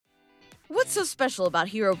What's so special about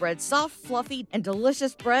Hero Bread's soft, fluffy, and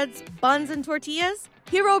delicious breads, buns, and tortillas?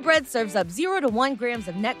 Hero Bread serves up 0 to 1 grams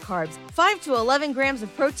of net carbs, 5 to 11 grams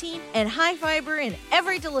of protein, and high fiber in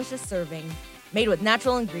every delicious serving. Made with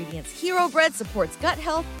natural ingredients, Hero Bread supports gut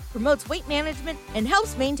health, promotes weight management, and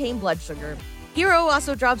helps maintain blood sugar. Hero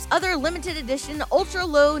also drops other limited edition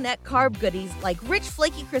ultra-low net carb goodies like rich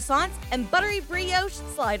flaky croissants and buttery brioche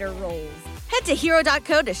slider rolls. Head to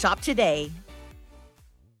hero.co to shop today.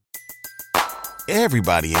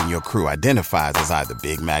 Everybody in your crew identifies as either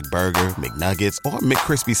Big Mac Burger, McNuggets, or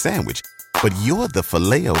McCrispy Sandwich. But you're the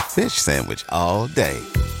Filet-O-Fish Sandwich all day.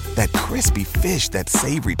 That crispy fish, that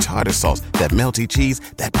savory tartar sauce, that melty cheese,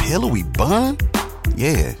 that pillowy bun.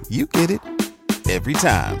 Yeah, you get it. Every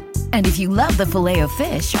time. And if you love the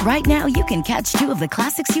Filet-O-Fish, right now you can catch 2 of the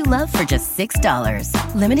classics you love for just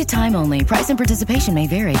 $6. Limited time only. Price and participation may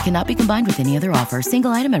vary. Cannot be combined with any other offer.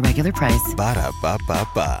 Single item at regular price.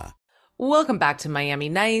 Ba-da-ba-ba-ba. Welcome back to Miami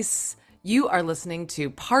Nice. You are listening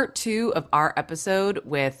to part 2 of our episode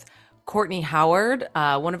with Courtney Howard,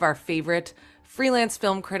 one of our favorite freelance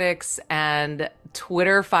film critics and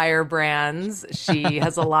Twitter firebrands. She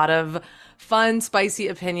has a lot of fun, spicy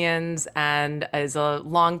opinions and is a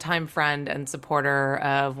longtime friend and supporter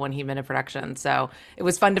of One He Minute Production. So it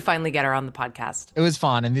was fun to finally get her on the podcast. It was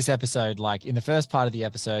fun. And this episode, like in the first part of the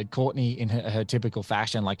episode, Courtney in her typical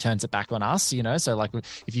fashion, like turns it back on us, you know? So like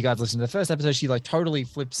if you guys listen to the first episode, she like totally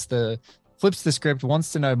flips the script,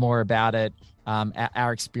 wants to know more about it.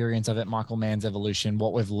 Our experience of it, Michael Mann's evolution,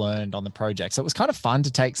 what we've learned on the project. So it was kind of fun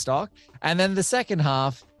to take stock. And then the second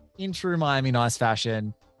half, in true Miami Nice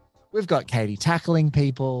fashion, we've got Katie tackling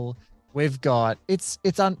people. We've got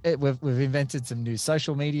we've invented some new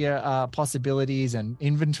social media possibilities and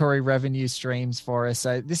inventory revenue streams for us.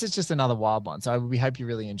 So this is just another wild one. So we hope you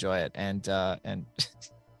really enjoy it. And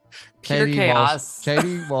pure chaos.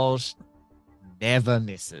 Katie Walsh never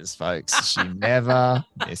misses, folks. She never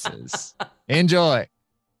misses. Enjoy.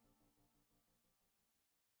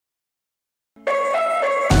 Who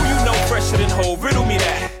you know fresher than whole? Riddle me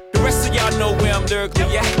that. The rest of y'all know where I'm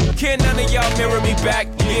lyrically at. Can none of y'all mirror me back?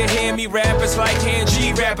 Yeah, hear me rap, it's like hand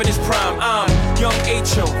G rapping his prime. I'm young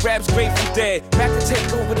H.O., raps Grateful Dead. Back to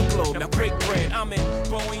take over the globe, now break bread. I'm in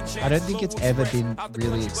Boeing Jams. I don't think it's ever been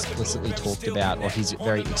really explicitly talked about, or he's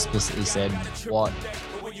very explicitly said what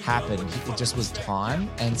happened. It just was time.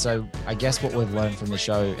 And so I guess what we've learned from the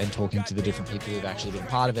show and talking to the different people who've actually been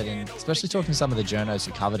part of it, and especially talking to some of the journos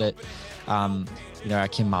who covered it, our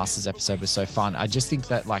Kim Masters episode was so fun. I just think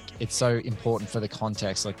that like it's so important for the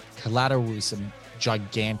context. Like Collateral was some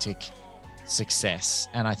gigantic success,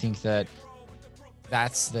 and I think that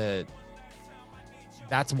that's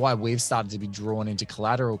why we've started to be drawn into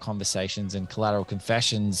Collateral conversations and Collateral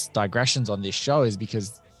confessions, digressions on this show, is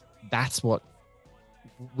because that's what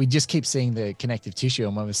we just keep seeing, the connective tissue.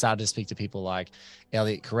 And when we started to speak to people like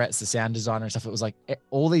Elliot Koretz, the sound designer and stuff, it was like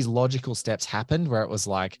all these logical steps happened where it was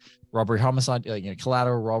like robbery, homicide,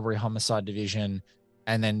 Collateral, robbery, homicide division.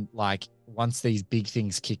 And then like, once these big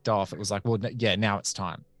things kicked off, it was like, well, yeah, now it's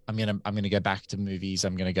time. I'm going to go back to movies.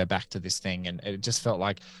 I'm going to go back to this thing. And it just felt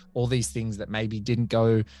like all these things that maybe didn't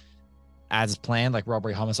go as planned, like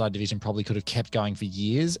robbery, homicide division probably could have kept going for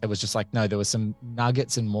years. It was just like, no, there was some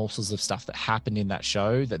nuggets and morsels of stuff that happened in that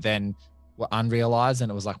show that then were unrealized. And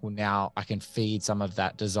it was like, well, now I can feed some of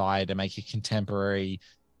that desire to make a contemporary,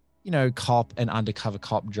 cop and undercover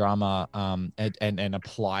cop drama, and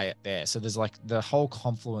apply it there. So there's like the whole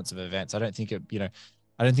confluence of events. I don't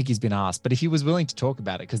think he's been asked, but if he was willing to talk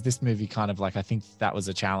about it, because this movie kind of like, I think that was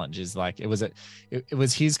a challenge, is like, it was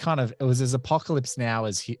as apocalypse now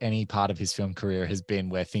as any part of his film career has been,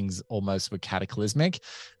 where things almost were cataclysmic.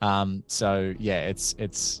 So yeah,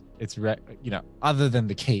 other than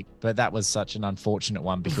The Keep, but that was such an unfortunate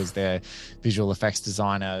one because their visual effects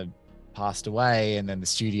designer passed away and then the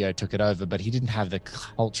studio took it over, but he didn't have the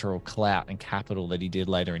cultural clout and capital that he did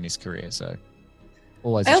later in his career. So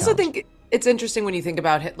always I also think it's interesting when you think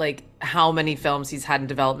about like how many films he's had in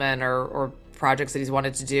development or projects that he's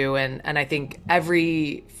wanted to do. And I think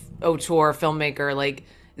every auteur filmmaker like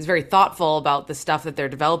is very thoughtful about the stuff that they're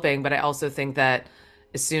developing. But I also think that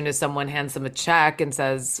as soon as someone hands them a check and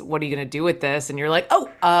says, what are you going to do with this? And you're like,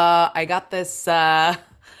 I got this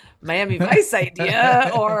Miami Vice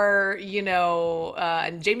idea, or,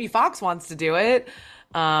 and Jamie Foxx wants to do it.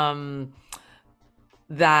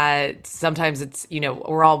 That sometimes it's,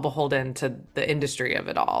 we're all beholden to the industry of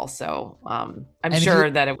it all. So I'm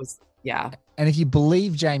sure that it was, yeah. And if you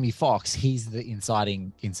believe Jamie Foxx, he's the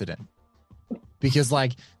inciting incident, because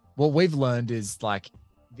like what we've learned is like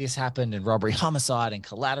this happened and robbery, homicide and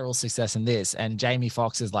collateral success and this. And Jamie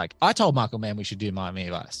Foxx is like, I told Michael Mann we should do Miami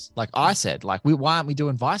Vice. Like I said, like, why aren't we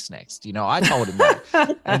doing Vice next? You know, I told him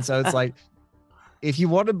that. And so it's like, if you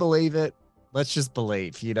want to believe it, let's just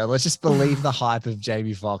believe, you know, let's just believe the hype of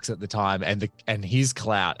Jamie Foxx at the time and his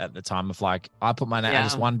clout at the time of like, I put my name, I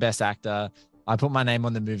just won Best Actor. I put my name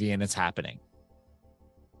on the movie and it's happening.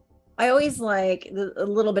 I always like a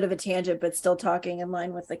little bit of a tangent, but still talking in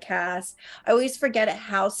line with the cast. I always forget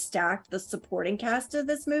how stacked the supporting cast of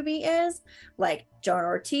this movie is. Like John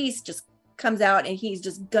Ortiz just comes out and he's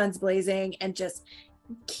just guns blazing and just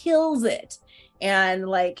kills it. And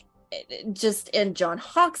like, and John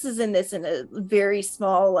Hawkes is in this in a very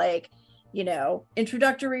small, like, you know,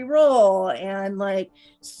 introductory role. And like,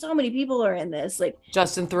 so many people are in this. Like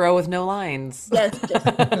Justin Theroux with no lines. Yes.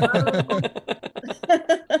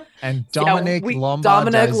 And Dominic Lombardozzi.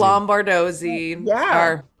 Dominic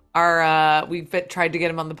Lombardozzi. Yeah. We've tried to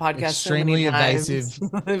get him on the podcast. Extremely so many times.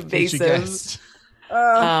 evasive.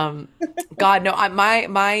 God, no,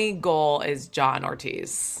 my goal is John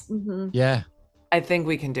Ortiz. Mm-hmm. Yeah. I think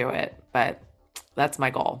we can do it, but that's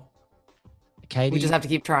my goal. Katie, we just have to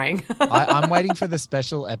keep trying. I'm waiting for the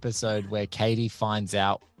special episode where Katie finds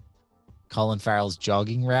out Colin Farrell's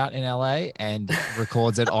jogging route in LA and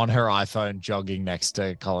records it on her iPhone jogging next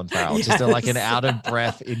to Colin Farrell. Yes. Just like an out of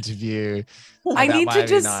breath interview. I need to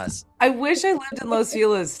just, nice. I wish I lived in Los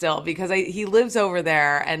Feliz still because he lives over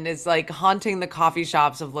there and is like haunting the coffee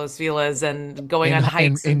shops of Los Feliz and going on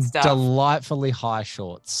hikes and stuff. Delightfully high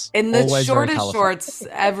shorts. In the shortest shorts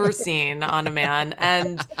ever seen on a man.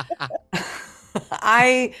 And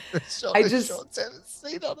I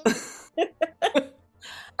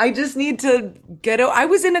just need to I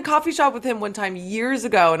was in a coffee shop with him one time years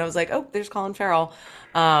ago and I was like, oh, there's Colin Farrell.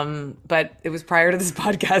 But it was prior to this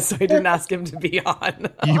podcast, so I didn't ask him to be on.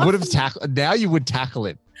 You would have now you would tackle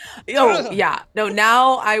him. Oh yeah. No,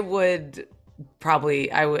 now I would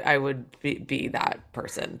probably, I would be that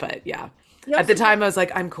person, but yeah. At the time I was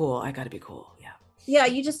like, I'm cool. I gotta be cool. Yeah. Yeah.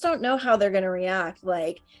 You just don't know how they're going to react.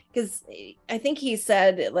 Like, cause I think he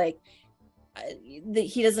said like, that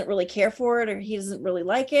he doesn't really care for it or he doesn't really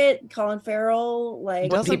like it. Colin Farrell, like, he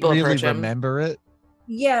doesn't people really approach him. remember it.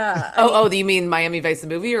 Yeah. Oh, do you mean Miami Vice the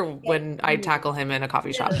movie or when I tackle him in a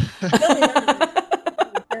coffee shop?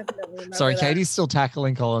 Sorry, Katie's still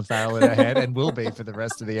tackling Colin Farrell in her head and will be for the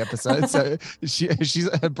rest of the episode. So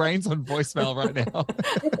her brain's on voicemail right now.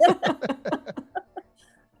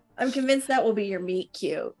 I'm convinced that will be your meet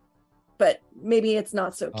cute, but maybe it's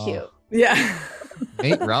not so cute. Yeah.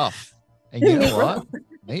 Meet rough. And you know what?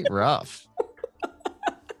 Meet rough.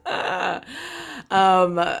 Yeah,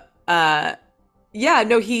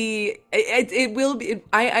 no, it will be.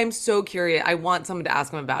 I'm so curious. I want someone to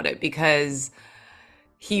ask him about it because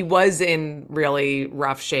he was in really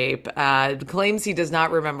rough shape. Claims he does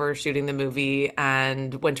not remember shooting the movie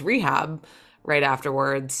and went to rehab right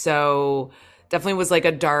afterwards. So definitely was like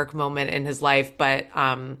a dark moment in his life. But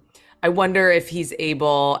I wonder if he's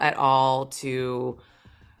able at all to,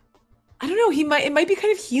 I don't know, it might be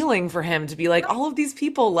kind of healing for him to be like, all of these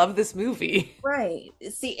people love this movie. Right.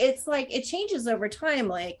 See, it's like, it changes over time.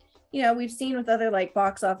 Like, you know, we've seen with other like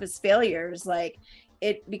box office failures, like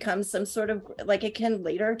it becomes some sort of like, it can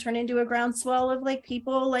later turn into a groundswell of like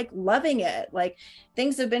people like loving it. Like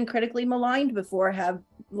things have been critically maligned before have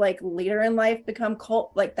like later in life become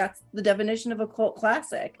cult. Like that's the definition of a cult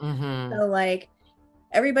classic. Mm-hmm. So like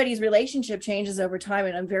everybody's relationship changes over time.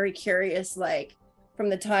 And I'm very curious, like, from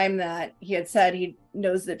the time that he had said he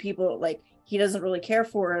knows that people like he doesn't really care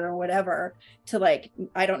for it or whatever to like,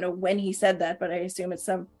 I don't know when he said that, but I assume it's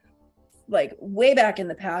some like way back in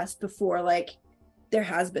the past before like there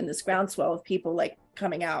has been this groundswell of people like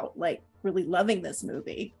coming out, like really loving this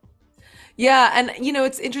movie. Yeah. And, you know,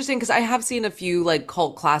 it's interesting because I have seen a few like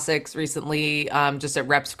cult classics recently just at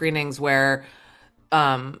rep screenings where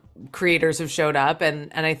creators have showed up and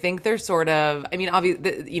I think they're sort of, I mean,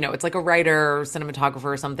 obviously, you know, it's like a writer or cinematographer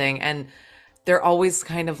or something. And they're always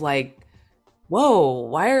kind of like, whoa,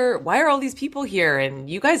 why are all these people here? And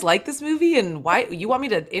you guys like this movie? And why you want me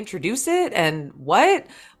to introduce it? And what?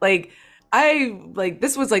 Like,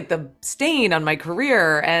 this was like the stain on my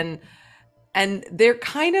career. And they're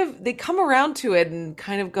they come around to it and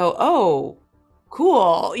kind of go, oh,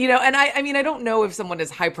 cool. You know, and I mean, I don't know if someone as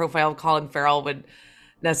high profile Colin Farrell would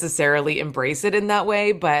necessarily embrace it in that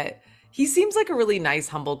way, but he seems like a really nice,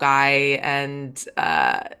 humble guy and,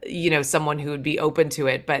 you know, someone who would be open to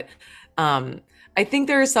it. But I think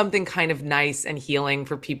there is something kind of nice and healing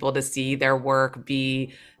for people to see their work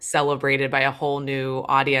be celebrated by a whole new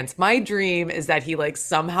audience. My dream is that he like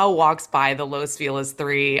somehow walks by the Los Feliz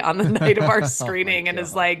 3 on the night of our screening and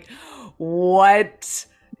is like, what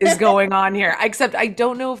is going on here? Except I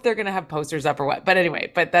don't know if they're going to have posters up or what. But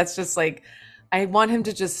anyway, but that's just like, I want him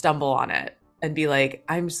to just stumble on it and be like,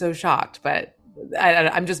 I'm so shocked. But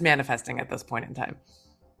I'm just manifesting at this point in time.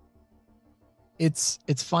 It's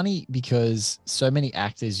funny because so many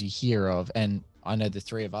actors you hear of, and I know the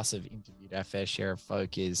three of us have interviewed our fair share of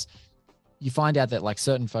folk, is you find out that like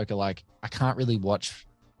certain folk are like, I can't really watch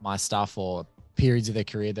my stuff, or periods of their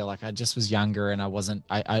career they're like, I just was younger and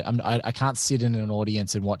I can't sit in an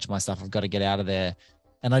audience and watch my stuff. I've got to get out of there.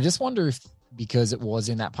 And I just wonder if, because it was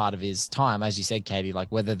in that part of his time, as you said, Katie,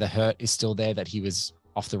 like whether the hurt is still there that he was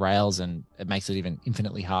off the rails, and it makes it even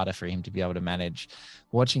infinitely harder for him to be able to manage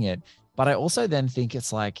watching it. But I also then think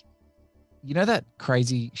it's like, you know, that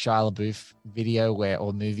crazy Shia LaBeouf video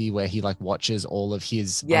or movie where he like watches all of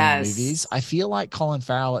his own movies. I feel like Colin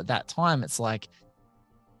Farrell at that time, it's like,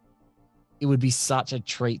 it would be such a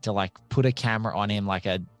treat to like put a camera on him, like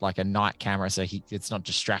a night camera, so it's not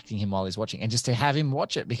distracting him while he's watching, and just to have him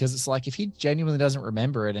watch it, because it's like, if he genuinely doesn't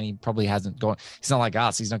remember it, and he probably hasn't gone, he's not like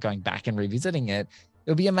us, he's not going back and revisiting it.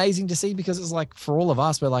 It'll be amazing to see, because it's like, for all of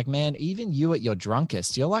us, we're like, man, even you at your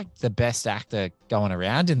drunkest, you're like the best actor going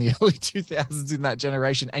around in the early 2000s in that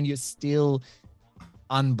generation, and you're still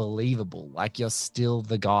unbelievable. Like, you're still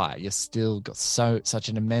the guy. You're still got such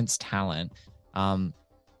an immense talent. And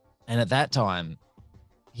at that time,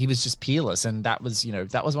 he was just peerless. And that was,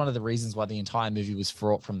 that was one of the reasons why the entire movie was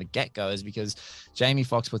fraught from the get-go, is because Jamie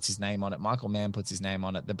Foxx puts his name on it, Michael Mann puts his name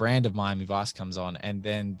on it, the brand of Miami Vice comes on, and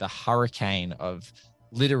then the hurricane of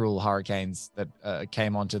literal hurricanes that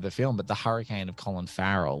came onto the film, but the hurricane of Colin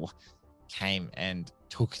Farrell came and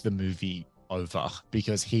took the movie over,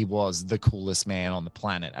 because he was the coolest man on the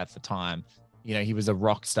planet at the time. He was a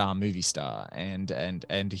rock star movie star,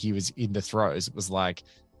 and he was in the throes. It was like,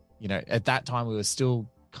 at that time we were still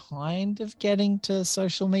kind of getting to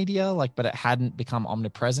social media, but it hadn't become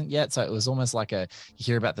omnipresent yet. So it was almost like you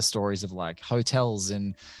hear about the stories of like hotels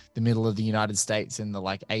in the middle of the United States in the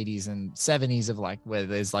like 80s and 70s of like where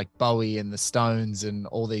there's like Bowie and the Stones and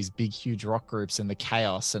all these big, huge rock groups and the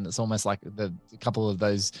chaos. And it's almost like a couple of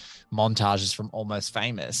those montages from Almost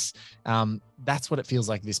Famous. That's what it feels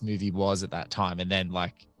like this movie was at that time. And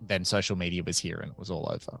then social media was here and it was all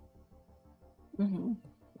over. Mm-hmm.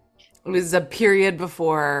 It was a period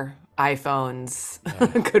before iPhones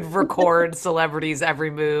could record celebrities' every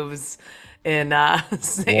moves in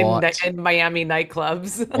Miami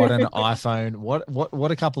nightclubs. What an iPhone!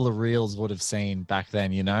 What a couple of reels would have seen back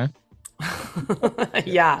then, Yeah.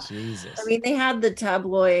 Jesus. I mean, they had the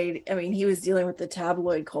tabloid. I mean, he was dealing with the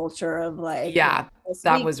tabloid culture of like. Yeah,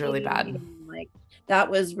 that was really bad. Like that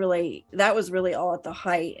was really all at the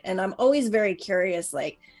height. And I'm always very curious,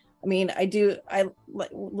 like. I mean,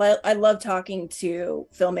 I love talking to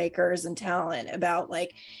filmmakers and talent about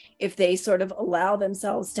like if they sort of allow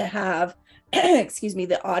themselves to have,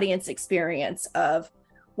 the audience experience of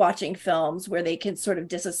watching films where they can sort of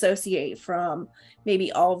disassociate from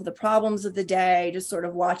maybe all of the problems of the day, just sort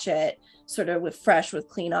of watch it sort of with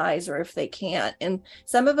clean eyes, or if they can't. And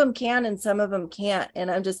some of them can and some of them can't.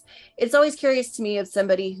 And it's always curious to me of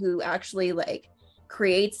somebody who actually like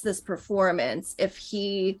creates this performance, if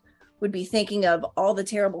he would be thinking of all the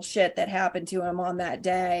terrible shit that happened to him on that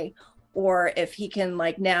day, or if he can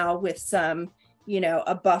like now with some,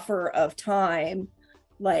 a buffer of time,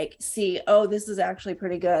 like see, oh, this is actually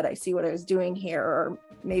pretty good. I see what I was doing here, or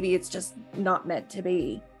maybe it's just not meant to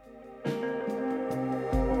be.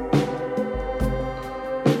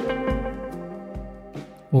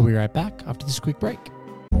 We'll be right back after this quick break.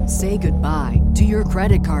 Say goodbye to your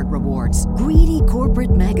credit card rewards. Greedy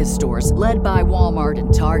corporate mega stores, led by Walmart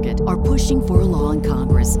and Target, are pushing for a law in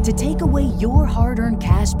Congress to take away your hard-earned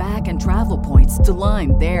cash back and travel points to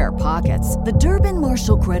line their pockets. The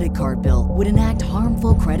Durbin-Marshall credit card bill would enact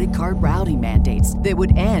harmful credit card routing mandates that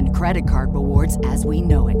would end credit card rewards as we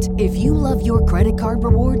know it. If you love your credit card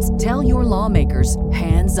rewards, tell your lawmakers,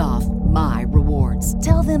 hands off my rewards.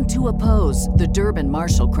 Tell them to oppose the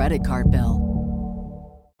Durbin-Marshall credit card bill.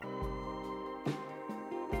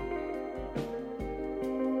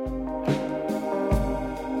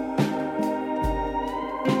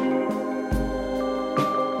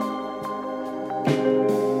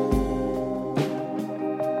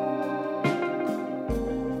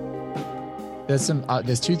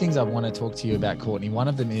 There's two things I want to talk to you about, Courtney. One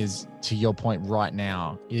of them is, to your point right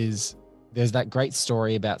now, is there's that great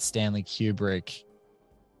story about Stanley Kubrick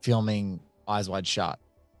filming Eyes Wide Shut,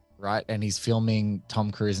 right? And he's filming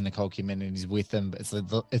Tom Cruise and Nicole Kidman, and he's with them. It's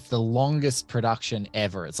the longest production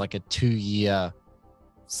ever. It's like a 2-year,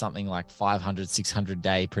 something like 500, 600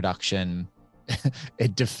 day production.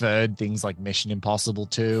 It deferred things like Mission Impossible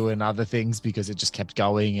 2 and other things because it just kept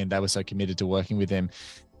going, and they were so committed to working with him.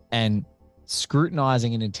 And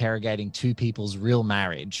scrutinizing and interrogating two people's real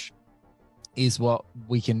marriage is what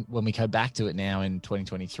we can, when we go back to it now in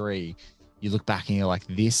 2023, you look back and you're like,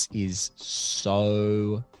 this is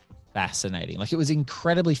so fascinating. Like, it was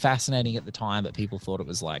incredibly fascinating at the time, but people thought it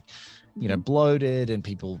was like, you know, bloated, and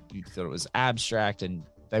people thought it was abstract and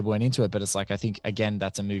they weren't into it. But it's like, I think, again,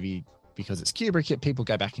 that's a movie, because it's Kubrick, people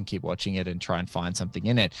go back and keep watching it and try and find something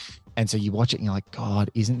in it. And so you watch it and you're like,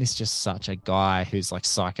 God, isn't this just such a guy who's like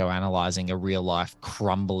psychoanalyzing a real life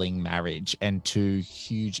crumbling marriage and two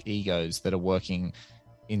huge egos that are working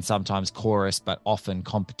in sometimes chorus, but often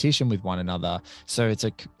competition with one another. So it's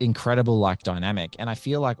an incredible like dynamic. And I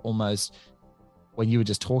feel like almost when you were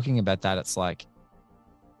just talking about that, it's like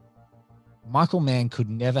Michael Mann could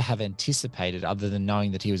never have anticipated, other than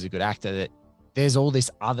knowing that he was a good actor, that there's all this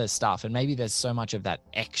other stuff. And maybe there's so much of that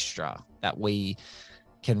extra that we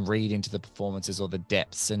can read into the performances, or the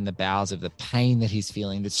depths and the bowels of the pain that he's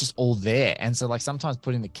feeling, that's just all there. And so like sometimes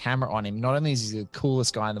putting the camera on him, not only is he the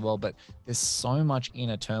coolest guy in the world, but there's so much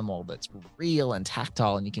inner turmoil that's real and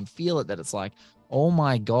tactile, and you can feel it, that it's like, oh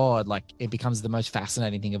my God, like it becomes the most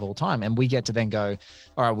fascinating thing of all time. And we get to then go,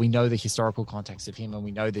 all right, we know the historical context of him and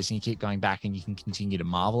we know this, and you keep going back and you can continue to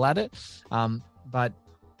marvel at it. But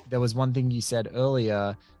there was one thing you said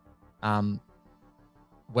earlier,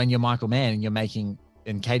 when you're Michael Mann and you're making,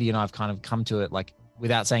 and Katie and I have kind of come to it, like,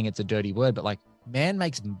 without saying it's a dirty word, but like, Mann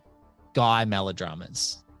makes guy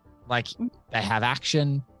melodramas. Like, they have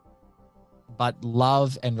action, but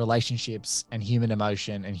love and relationships and human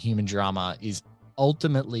emotion and human drama is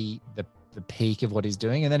ultimately the peak of what he's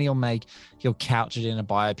doing. And then he'll couch it in a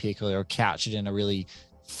biopic, or couch it in a really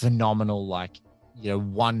phenomenal, like, you know,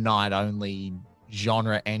 one night only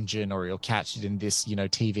genre engine, or he'll catch it in this, you know,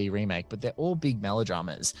 TV remake. But they're all big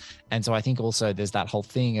melodramas. And so I think also there's that whole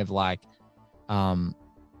thing of like, when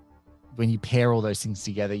you pair all those things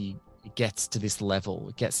together, it gets to this level,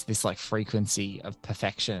 it gets this like frequency of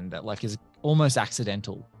perfection that like is almost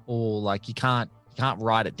accidental, or like you can't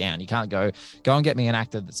write it down. You can't go and get me an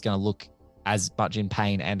actor that's going to look as much in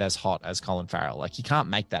pain and as hot as Colin Farrell. Like, you can't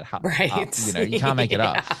make that up. You know, you can't make it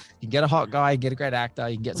up. You can get a hot guy, you get a great actor,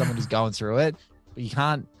 you can get someone who's going through it, but you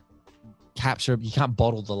can't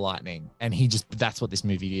bottle the lightning. And that's what this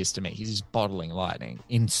movie is to me. He's just bottling lightning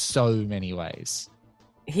in so many ways.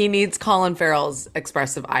 He needs Colin Farrell's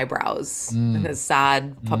expressive eyebrows and his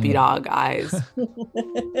sad puppy dog eyes.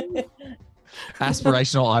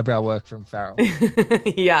 Aspirational eyebrow work from Farrell.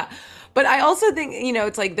 Yeah. But I also think, you know,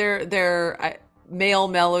 it's like they're male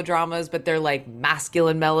melodramas, but they're like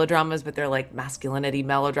masculine melodramas, but they're like masculinity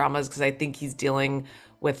melodramas, because I think he's dealing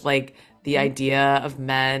with like the idea of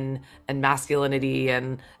men and masculinity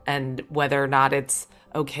and whether or not it's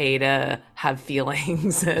okay to have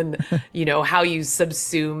feelings, and, you know, how you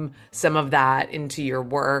subsume some of that into your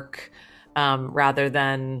work, rather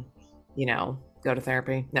than, you know, go to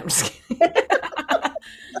therapy. No, I'm just kidding.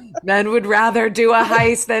 Men would rather do a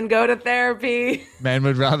heist than go to therapy. Men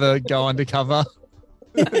would rather go undercover.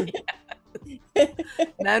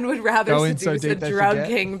 Men would rather seduce a drug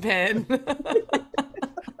kingpin.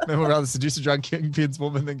 Men would rather seduce a drug kingpin's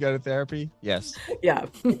woman than go to therapy. Yes. Yeah.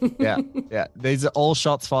 Yeah. These are all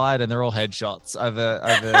shots fired, and they're all headshots over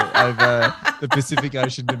the Pacific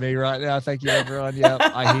Ocean to me right now. Thank you, everyone. Yeah,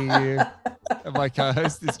 I hear you. And my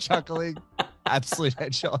co-host is chuckling. Absolute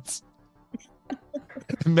headshots.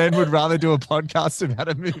 Men would rather do a podcast about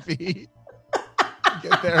a movie than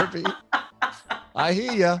get therapy. I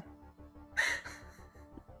hear ya.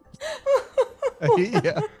 I hear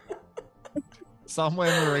ya.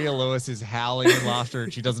 Somewhere Maria Lewis is howling in laughter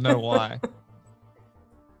and she doesn't know why.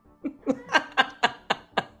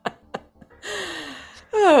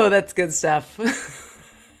 Oh, that's good stuff.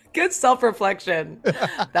 Good self-reflection.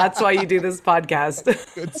 That's why you do this podcast.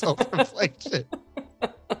 Good self-reflection.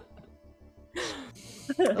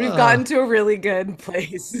 We've gotten to a really good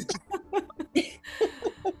place.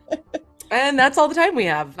 And that's all the time we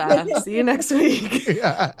have. See you next week.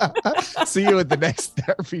 Yeah. See you at the next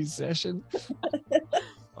therapy session.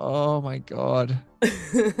 Oh my God.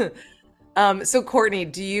 So Courtney,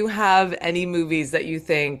 do you have any movies that you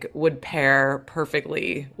think would pair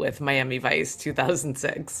perfectly with Miami Vice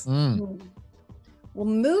 2006? Well,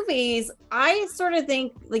 movies, I sort of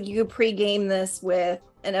think like you could pregame this with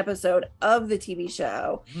an episode of the TV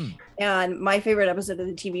show. And my favorite episode of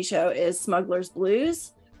the TV show is Smuggler's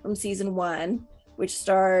Blues from season 1, which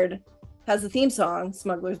has the theme song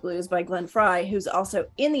Smuggler's Blues by Glenn Frey, who's also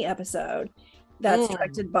in the episode. That's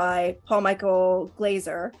directed by Paul Michael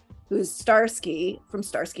Glaser, who's Starsky from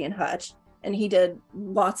Starsky and Hutch. And he did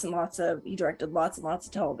he directed lots and lots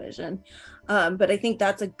of television. But I think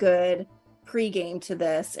that's a good pregame to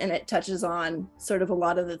this. And it touches on sort of a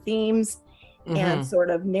lot of the themes and sort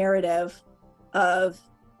of narrative of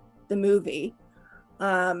the movie.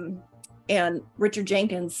 And Richard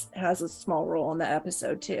Jenkins has a small role in the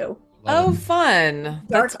episode too. Oh, fun.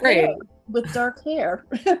 That's great. With dark hair.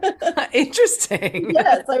 Interesting.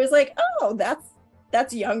 Yes. I was like, oh,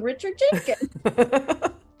 that's young Richard Jenkins.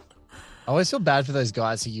 I always feel bad for those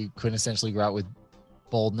guys who you quintessentially grow up with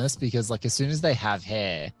baldness, because like as soon as they have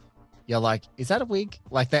hair, you're like, is that a wig?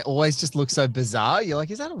 Like they always just look so bizarre. You're like,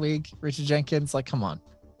 is that a wig, Richard Jenkins? Like, come on.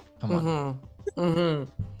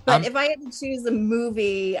 But if I had to choose a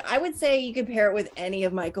movie, I would say you could pair it with any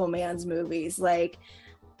of Michael Mann's movies. Like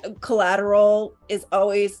Collateral is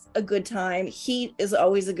always a good time. Heat is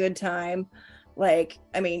always a good time. Like,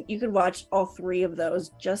 I mean, you could watch all three of those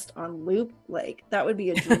just on loop. Like, that would be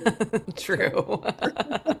a dream. True.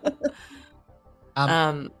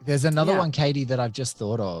 There's another one, Katie, that I've just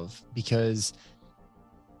thought of because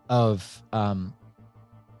of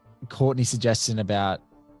Courtney's suggestion about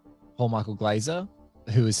Paul Michael Glaser,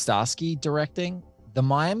 who is Starsky directing. The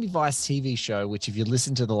Miami Vice TV show, which if you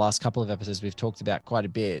listen to the last couple of episodes we've talked about quite a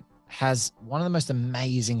bit, has one of the most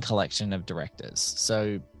amazing collection of directors.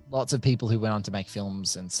 So lots of people who went on to make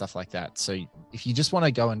films and stuff like that. So if you just want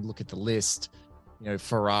to go and look at the list, you know,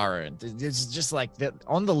 Ferrara, and it's just like that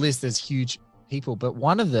on the list, there's huge people, but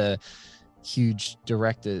one of the huge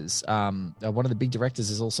directors, one of the big directors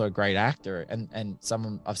is also a great actor. And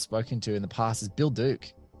someone I've spoken to in the past is Bill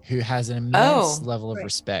Duke, who has an immense level of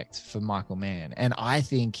respect for Michael Mann. And I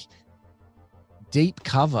think Deep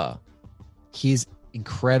Cover, his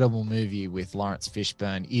incredible movie with Lawrence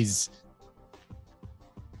Fishburne,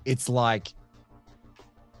 it's like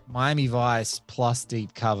Miami Vice plus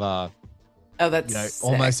Deep Cover. Oh, that's sick.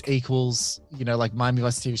 Almost equals, like Miami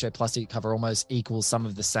Vice TV show plus Deep Cover almost equals some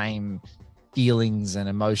of the same feelings and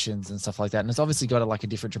emotions and stuff like that. And it's obviously got a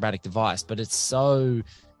different dramatic device, but it's so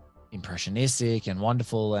impressionistic and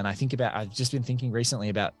wonderful. And I've just been thinking recently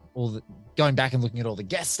about going back and looking at all the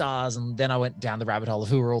guest stars, and then I went down the rabbit hole of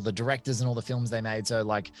who were all the directors and all the films they made.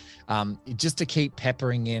 So just to keep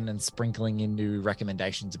peppering in and sprinkling in new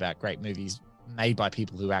recommendations about great movies made by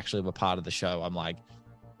people who actually were part of the show, I'm like,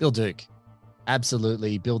 Bill Duke,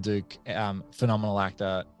 absolutely. Bill Duke, phenomenal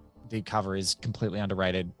actor. Deep Cover is completely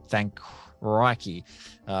underrated. Thank crikey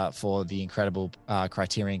for the incredible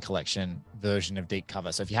Criterion Collection version of Deep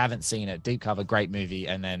Cover. So if you haven't seen it, Deep Cover, great movie,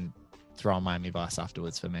 and then throw on Miami Vice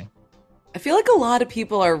afterwards for me. I feel like a lot of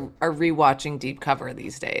people are rewatching Deep Cover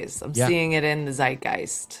these days. I'm seeing it in the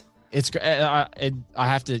zeitgeist. It's you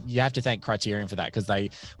have to thank Criterion for that, because when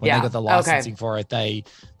they got the licensing for it,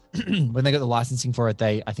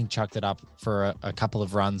 I think chucked it up for a couple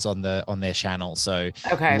of runs on their channel. So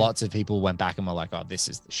lots of people went back and were like, "Oh, this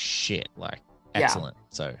is the shit!" Like, excellent.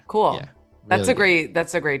 So cool. Yeah, that's a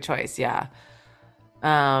great choice. Yeah.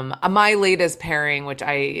 My latest pairing, which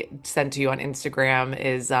I sent to you on Instagram,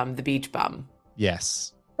 is The Beach Bum.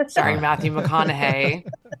 Yes. Starring Matthew McConaughey.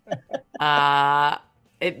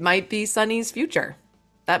 It might be Sonny's future.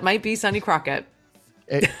 That might be Sonny Crockett.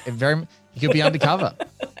 He could be undercover.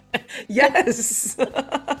 Yes.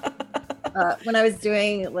 When I was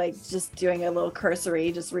doing a little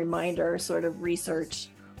cursory, reminder sort of research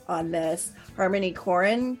on this, Harmony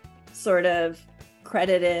Korine sort of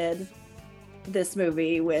credited this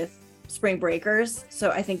movie with Spring Breakers.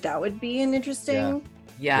 So I think that would be an interesting.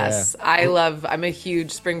 Yeah. Yes. Yeah. I'm a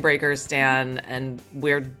huge Spring Breakers stan, and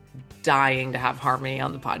we're dying to have Harmony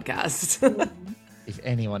on the podcast. If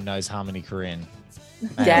anyone knows Harmony Korine,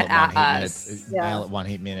 get at us. Mail at One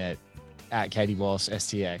Hit Minute, at Katie Walsh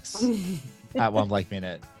STX, at One Blake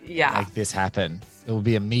Minute. Yeah. Make this happen. It will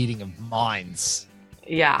be a meeting of minds.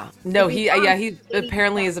 Yeah. No, he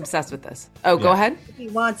apparently is obsessed with this. Oh, go ahead. If he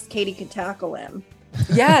wants, Katie could tackle him.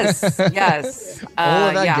 Yes. Yes. All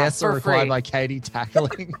of our guests are required by Katie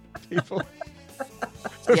tackling people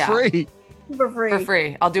for free. For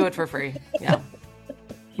free. I'll do it for free. Yeah.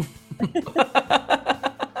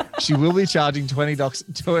 She will be charging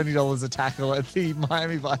 $20 a tackle at the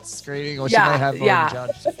Miami Vice screening, or she may have already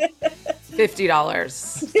charged $50.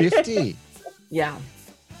 $50? Yeah.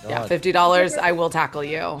 God. Yeah, $50. I will tackle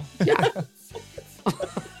you. Yeah.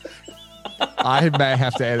 I may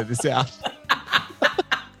have to edit this out.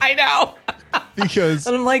 I know. Because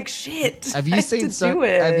and I'm like, shit. Have you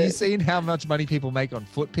seen how much money people make on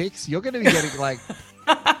foot pics? You're going to be getting like.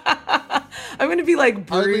 I I'm gonna be like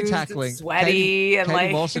Only bruised tackling. and sweaty and Katie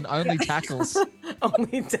like Walsh and only tackles.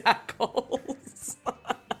 only tackles.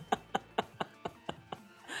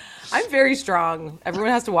 I'm very strong.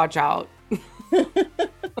 Everyone has to watch out. I'm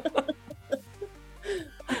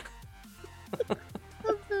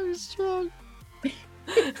very strong.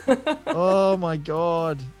 Oh my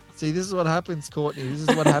God. See, this is what happens, Courtney. This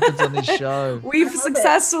is what happens on this show. We've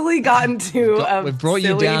successfully gotten to We've brought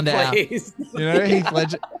you down to our, place. you know,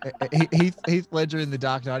 Heath Ledger in The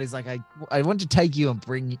Dark Knight is like, I want to take you and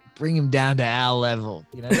bring him down to our level.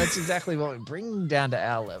 You know, that's exactly what we bring him down to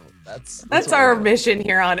our level. That's our mission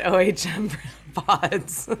here on OHM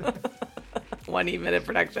Pods. 1 minute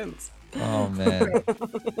productions. Oh man.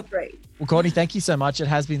 Great. Well, Courtney, thank you so much. It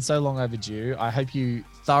has been so long overdue. I hope you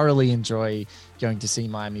thoroughly enjoy going to see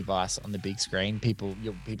Miami Vice on the big screen. People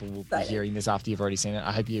will be hearing this after you've already seen it.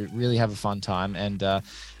 I hope you really have a fun time and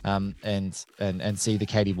see the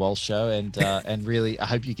Katie Walsh show and really I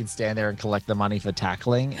hope you can stand there and collect the money for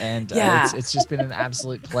tackling. And it's just been an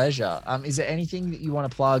absolute pleasure. Is there anything that you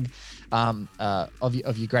want to plug of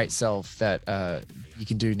your great self that you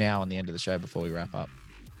can do now on the end of the show before we wrap up?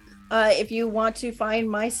 If you want to find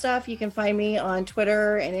my stuff, you can find me on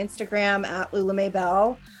Twitter and Instagram at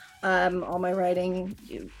LulaMaybell. All my writing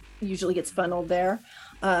usually gets funneled there.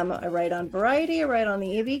 I write on Variety, I write on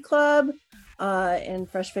the AV Club, and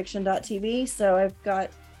freshfiction.tv. So I've got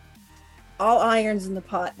all irons in the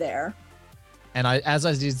pot there. And as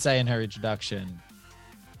I did say in her introduction,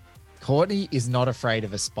 Courtney is not afraid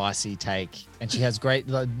of a spicy take, and she has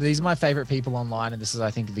these are my favorite people online, and this is, I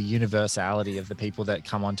think, the universality of the people that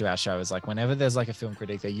come onto our show is like whenever there's like a film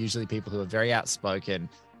critic, they're usually people who are very outspoken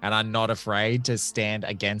and are not afraid to stand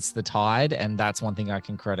against the tide. And that's one thing I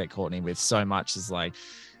can credit Courtney with so much is like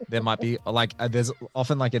there might be like there's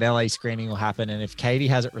often like an LA screening will happen, and if Katie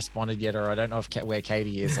hasn't responded yet, or I don't know where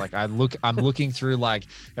Katie is, like I'm looking through like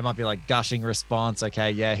it might be like gushing response. Okay,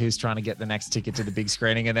 yeah, who's trying to get the next ticket to the big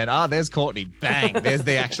screening? And then there's Courtney, bang, there's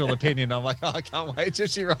the actual opinion. I'm like, oh, I can't wait till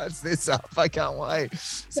she writes this up. I can't wait.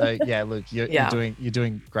 So yeah, look, you're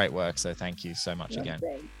doing great work. So thank you so much again.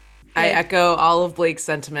 I echo all of Blake's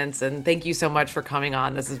sentiments, and thank you so much for coming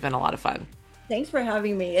on. This has been a lot of fun. Thanks for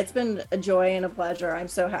having me. It's been a joy and a pleasure. I'm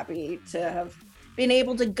so happy to have been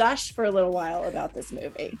able to gush for a little while about this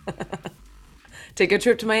movie. Take a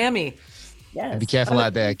trip to Miami. Yes. And be careful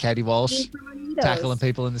out there, Katie Walsh, tackling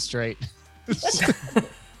people in the street.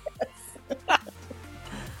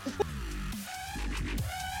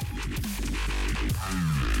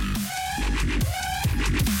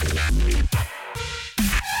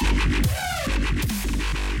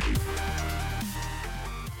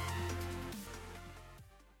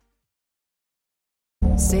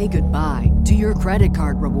 Say goodbye to your credit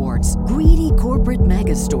card rewards. Greedy corporate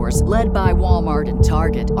mega stores, led by Walmart and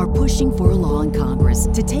Target, are pushing for a law in Congress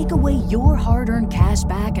to take away your hard-earned cash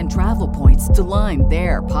back and travel points to line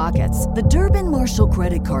their pockets. The Durbin-Marshall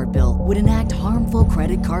credit card bill would enact harmful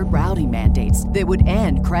credit card routing mandates that would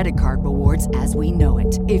end credit card rewards as we know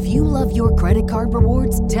it. If you love your credit card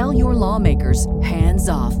rewards, tell your lawmakers, hands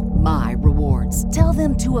off my rewards. Tell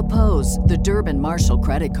them to oppose the Durbin-Marshall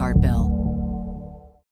credit card bill.